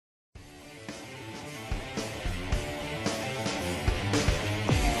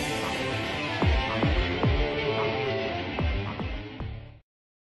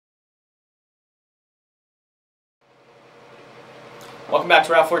Welcome back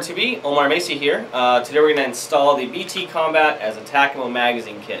to Route4 TV. Omar Macy here. Today we're going to install the BT Combat as a Tacamo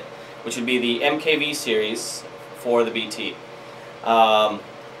Magazine Kit, which would be the MKV series for the BT.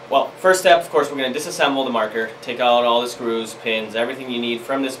 Well, first step, of course, we're going to disassemble the marker, take out all the screws, pins, everything you need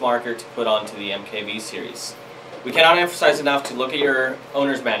from this marker to put onto the MKV series. We cannot emphasize enough to look at your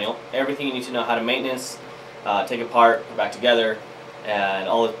owner's manual. Everything you need to know how to maintenance, take apart, put back together, and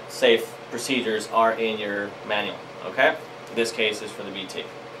all the safe procedures are in your manual. Okay? This case is for the BT.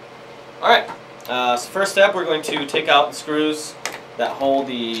 Alright, so first step, we're going to take out the screws that hold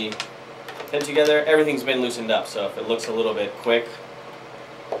the pin together. Everything's been loosened up, so if it looks a little bit quick,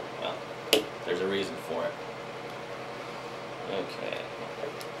 well, there's a reason for it. Okay.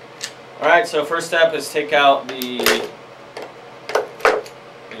 Alright, so first step is take out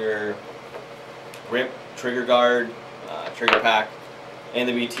your grip, trigger guard, trigger pack. In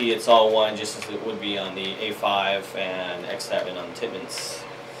the BT, it's all one, just as it would be on the A5 and X7 on the Tippmans.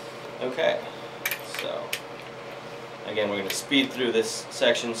 Okay, so again, we're going to speed through this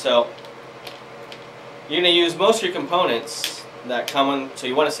section. So you're going to use most of your components that come in. So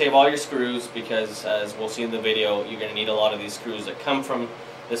you want to save all your screws because, as we'll see in the video, you're going to need a lot of these screws that come from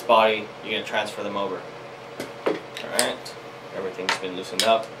this body. You're going to transfer them over. Alright, everything's been loosened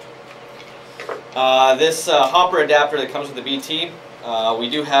up. This hopper adapter that comes with the BT, we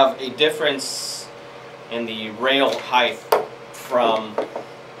do have a difference in the rail height from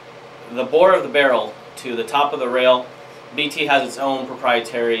the bore of the barrel to the top of the rail. BT has its own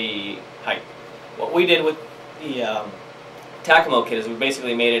proprietary height. What we did with the Tacamo kit is we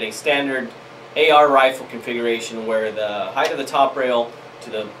basically made it a standard AR rifle configuration where the height of the top rail to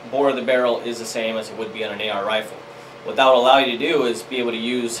the bore of the barrel is the same as it would be on an AR rifle. What that will allow you to do is be able to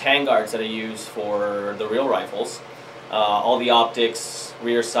use handguards that are used for the real rifles. All the optics,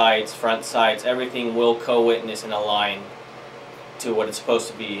 rear sights, front sights, everything will co-witness and align to what it's supposed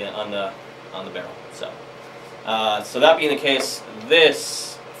to be on the barrel. So that being the case,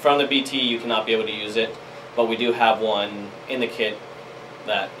 this from the BT you cannot be able to use it, but we do have one in the kit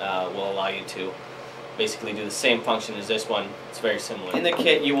that will allow you to basically do the same function as this one. It's very similar. In the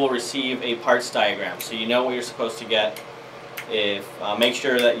kit you will receive a parts diagram, so you know what you're supposed to get. Make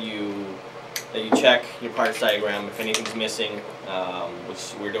sure that you check your parts diagram if anything's missing,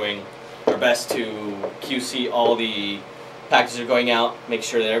 which we're doing our best to QC all the packages are going out, make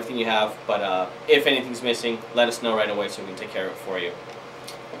sure that everything you have, but if anything's missing, let us know right away so we can take care of it for you.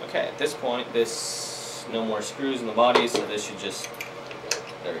 Okay, at this point, no more screws in the body, so this should just,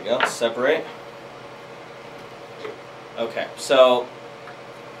 there we go, separate. Okay, so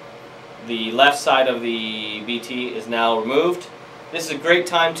the left side of the BT is now removed. This is a great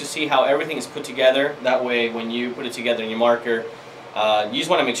time to see how everything is put together. That way, when you put it together in your marker, you just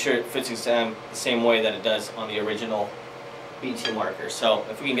want to make sure it fits the same way that it does on the original BT marker. So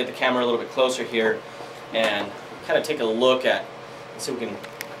if we can get the camera a little bit closer here and kind of take a look at, so we can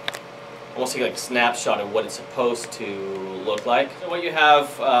almost take like a snapshot of what it's supposed to look like. So what you have,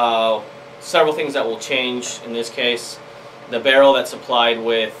 several things that will change in this case. The barrel that's supplied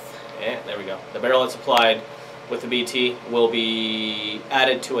with, there we go, the barrel that's supplied with the BT will be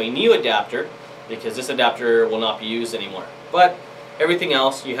added to a new adapter because this adapter will not be used anymore. But everything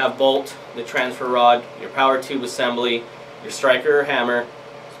else, you have bolt, the transfer rod, your power tube assembly, your striker or hammer,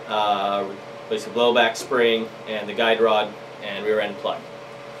 basically blowback spring, and the guide rod and rear end plug.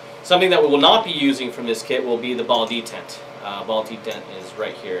 Something that we will not be using from this kit will be the ball detent. Ball detent is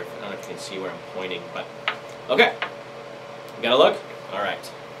right here. I don't know if you can see where I'm pointing, but okay. You got a look?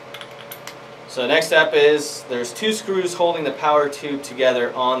 Alright. So the next step is there's two screws holding the power tube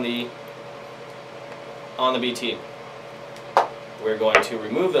together on the BT. We're going to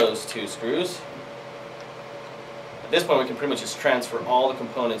remove those two screws. At this point we can pretty much just transfer all the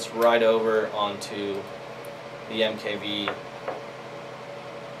components right over onto the MKV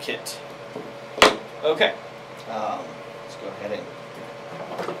kit. Okay. Let's go ahead and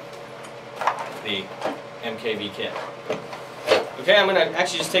the MKV kit. Okay, I'm going to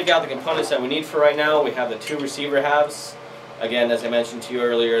actually just take out the components that we need for right now. We have the two receiver halves. Again, as I mentioned to you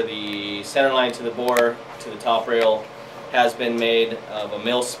earlier, the center line to the bore to the top rail has been made of a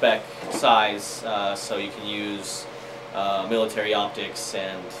mil-spec size, so you can use military optics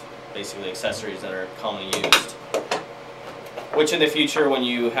and basically accessories that are commonly used. Which in the future, when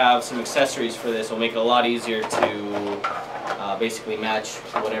you have some accessories for this, will make it a lot easier to basically match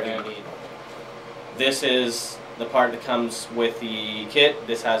whatever you need. This is the part that comes with the kit.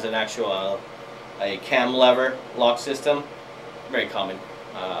 This has an actual a cam lever lock system. Very common.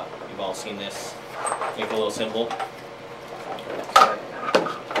 You've all seen this. Make it a little simple.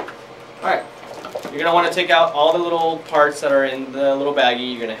 Alright. You're going to want to take out all the little parts that are in the little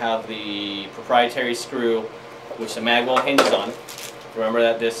baggie. You're going to have the proprietary screw, which the mag well hinges on. Remember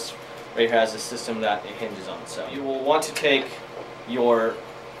that this right here has a system that it hinges on. So you will want to take your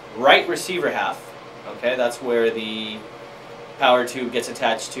right receiver half. Okay, that's where the power tube gets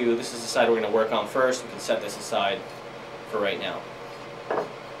attached to. This is the side we're going to work on first. We can set this aside for right now.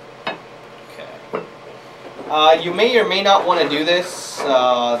 Okay. You may or may not want to do this.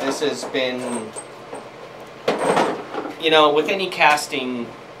 This has been, you know, with any casting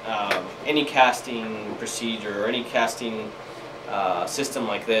procedure or any casting system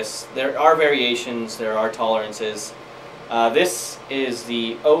like this, there are variations, there are tolerances. This is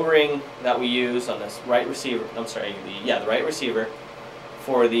the O-ring that we use on this right receiver. I'm sorry, the right receiver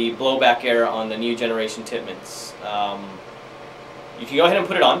for the blowback air on the new generation Tippmanns. You can go ahead and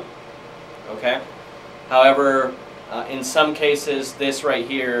put it on. Okay. However, in some cases, this right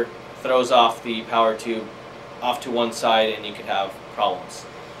here throws off the power tube off to one side, and you could have problems.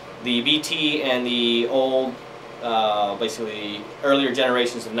 The BT and the old, basically earlier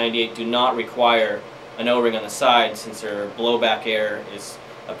generations of 98 do not require an O-ring on the side, since their blowback air is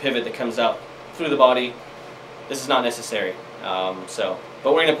a pivot that comes out through the body. This is not necessary. But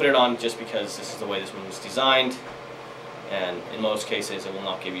we're going to put it on just because this is the way this one was designed, and in most cases it will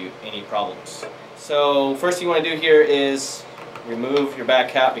not give you any problems. So first thing you want to do here is remove your back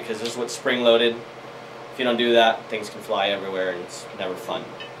cap, because this is what's spring loaded. If you don't do that, things can fly everywhere and it's never fun.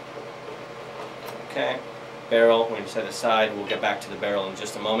 Okay, barrel, we're going to set it aside. We'll get back to the barrel in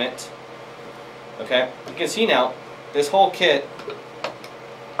just a moment. Okay, you can see now, this whole kit,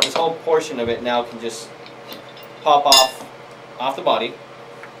 this whole portion of it now can just pop off the body.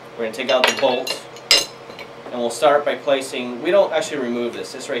 We're going to take out the bolt, and we'll start by placing, we don't actually remove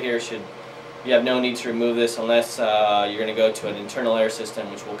this. This right here should, you have no need to remove this unless you're going to go to an internal air system,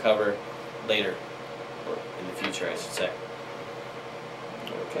 which we'll cover later, or in the future I should say.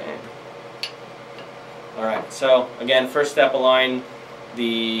 Okay. Alright, so again, first step, align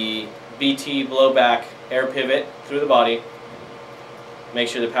the BT blowback air pivot through the body. Make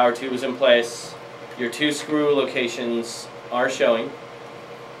sure the power tube is in place. Your two screw locations are showing.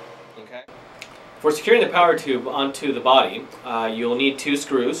 Okay. For securing the power tube onto the body, you'll need two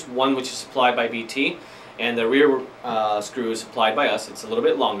screws, one which is supplied by BT, and the rear screw is supplied by us. It's a little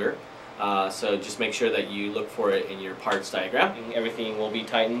bit longer, so just make sure that you look for it in your parts diagram. Everything will be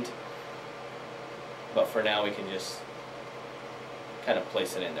tightened, but for now we can just kind of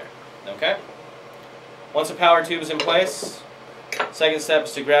place it in there. Okay? Once the power tube is in place, second step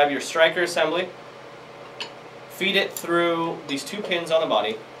is to grab your striker assembly, feed it through these two pins on the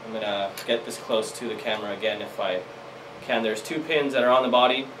body. I'm going to get this close to the camera again if I can. There's two pins that are on the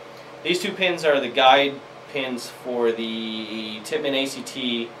body. These two pins are the guide pins for the Tippmann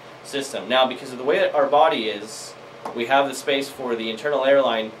ACT system. Now, because of the way that our body is, we have the space for the internal air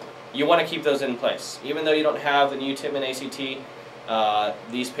line. You want to keep those in place. Even though you don't have the new Tippmann ACT,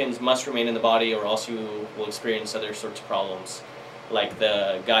 these pins must remain in the body, or else you will experience other sorts of problems, like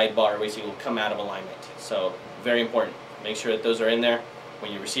the guide bar basically will come out of alignment. So, very important. Make sure that those are in there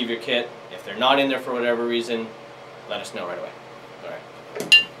when you receive your kit. If they're not in there for whatever reason, let us know right away.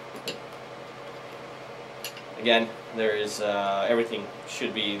 Alright. Again, there is everything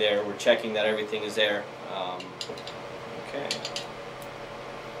should be there. We're checking that everything is there. Okay.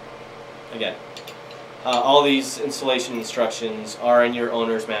 Again, all these installation instructions are in your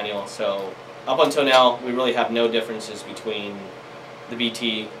owner's manual, so up until now we really have no differences between the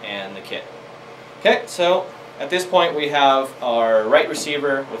BT and the kit. Okay, so at this point we have our right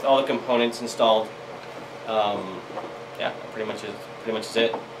receiver with all the components installed. Yeah, pretty much is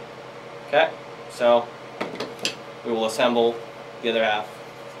it. Okay, so we will assemble the other half.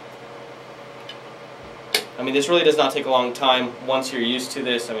 I mean, this really does not take a long time. Once you're used to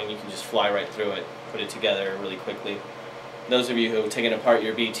this, I mean, you can just fly right through it, put it together really quickly. Those of you who have taken apart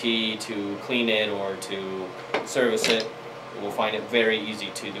your BT to clean it or to service it will find it very easy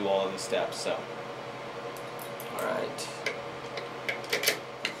to do all of these steps. So, all right.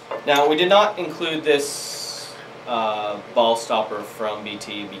 Now, we did not include this ball stopper from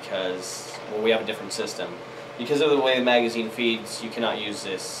BT because, well, we have a different system. Because of the way the magazine feeds, you cannot use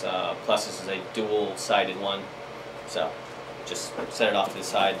this. Plus, this is a dual-sided one, so just set it off to the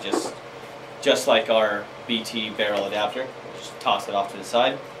side, just like our BT barrel adapter. Just toss it off to the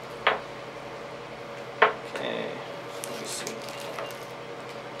side. Okay, let me see.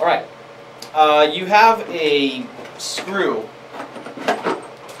 All right, you have a screw.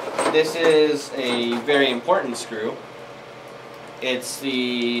 This is a very important screw. It's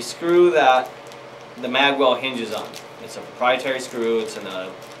the screw that the mag well hinges on. It's a proprietary screw. It's in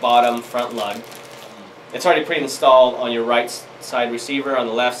the bottom front lug. It's already pre-installed on your right side receiver. On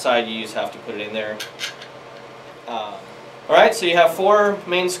the left side, you just have to put it in there. Alright, so you have 5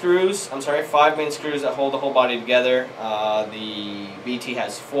 main screws that hold the whole body together. The BT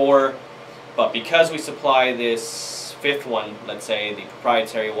has 4, but because we supply this 5th one, let's say the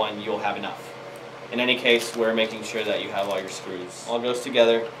proprietary one, you'll have enough. In any case, we're making sure that you have all your screws. All goes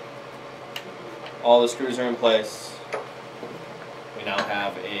together. All the screws are in place. We now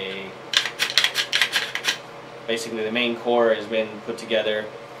have basically the main core has been put together.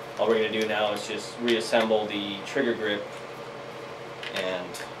 All we're going to do now is just reassemble the trigger grip and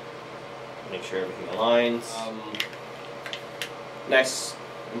make sure everything aligns. Next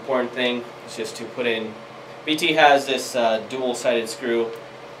important thing is just to put in, BT has this dual-sided screw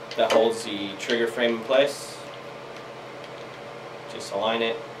that holds the trigger frame in place. Just align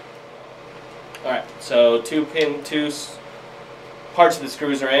it. Alright, so two parts of the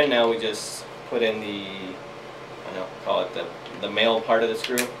screws are in. Now we just put in call it the male part of the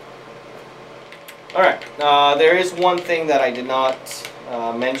screw. Alright, there is one thing that I did not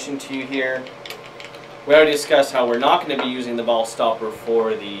mention to you here. We already discussed how we're not going to be using the ball stopper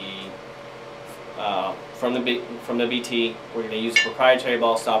for the from the BT. We're going to use a proprietary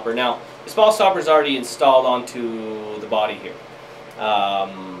ball stopper. Now, this ball stopper is already installed onto the body here.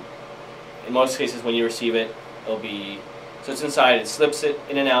 In most cases, when you receive it, it'll be so it's inside. It slips it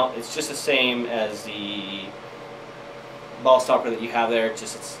in and out. It's just the same as the ball stopper that you have there.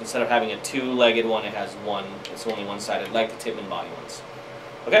 Just instead of having a 2-legged one, it has one. It's only one-sided, like the Tippmann body ones.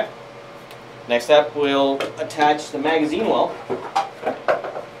 Okay. Next up, we'll attach the magazine well.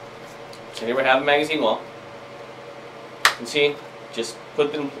 So here we have a magazine well. You can see, just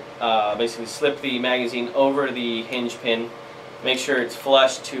put them, basically slip the magazine over the hinge pin. Make sure it's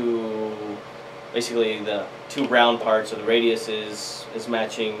flush to basically the 2 brown parts, so the radius is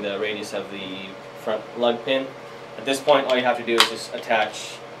matching the radius of the front lug pin. At this point, all you have to do is just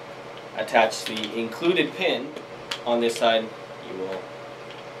attach the included pin on this side. You will.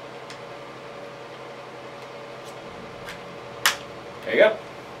 There you go.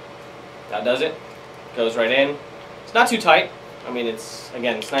 That does it. Goes right in. It's not too tight. I mean, it's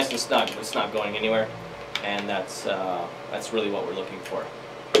nice and snug, but it's not going anywhere, and that's really what we're looking for.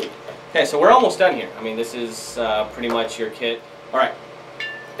 Okay, so we're almost done here. I mean, this is pretty much your kit. All right.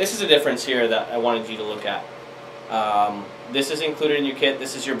 This is a difference here that I wanted you to look at. This is included in your kit.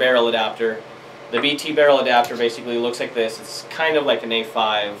 This is your barrel adapter. The BT barrel adapter basically looks like this. It's kind of like an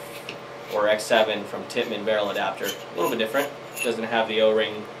A5 or X7 from Tippmann barrel adapter. A little bit different. It doesn't have the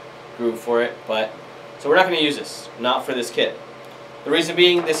O-ring groove for it, but so we're not going to use this. Not for this kit. The reason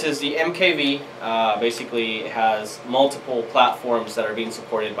being, this is the MKV. Basically, it has multiple platforms that are being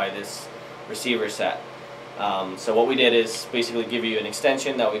supported by this receiver set. So what we did is basically give you an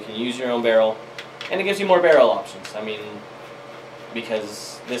extension that we can use your own barrel. And it gives you more barrel options. I mean,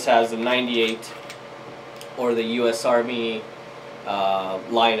 because this has the 98 or the U.S. Army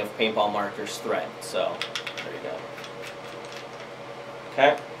line of paintball markers thread. So, there you go.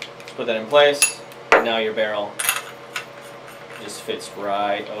 Okay, let's put that in place. And now your barrel just fits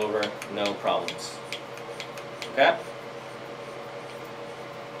right over, no problems. Okay?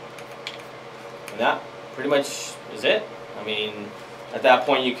 And that pretty much is it. I mean, at that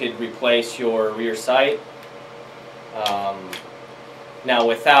point, you could replace your rear sight. Now,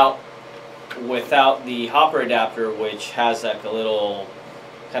 without the hopper adapter, which has like a little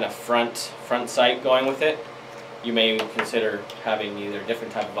kind of front sight going with it, you may consider having either a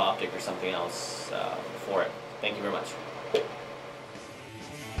different type of optic or something else for it. Thank you very much.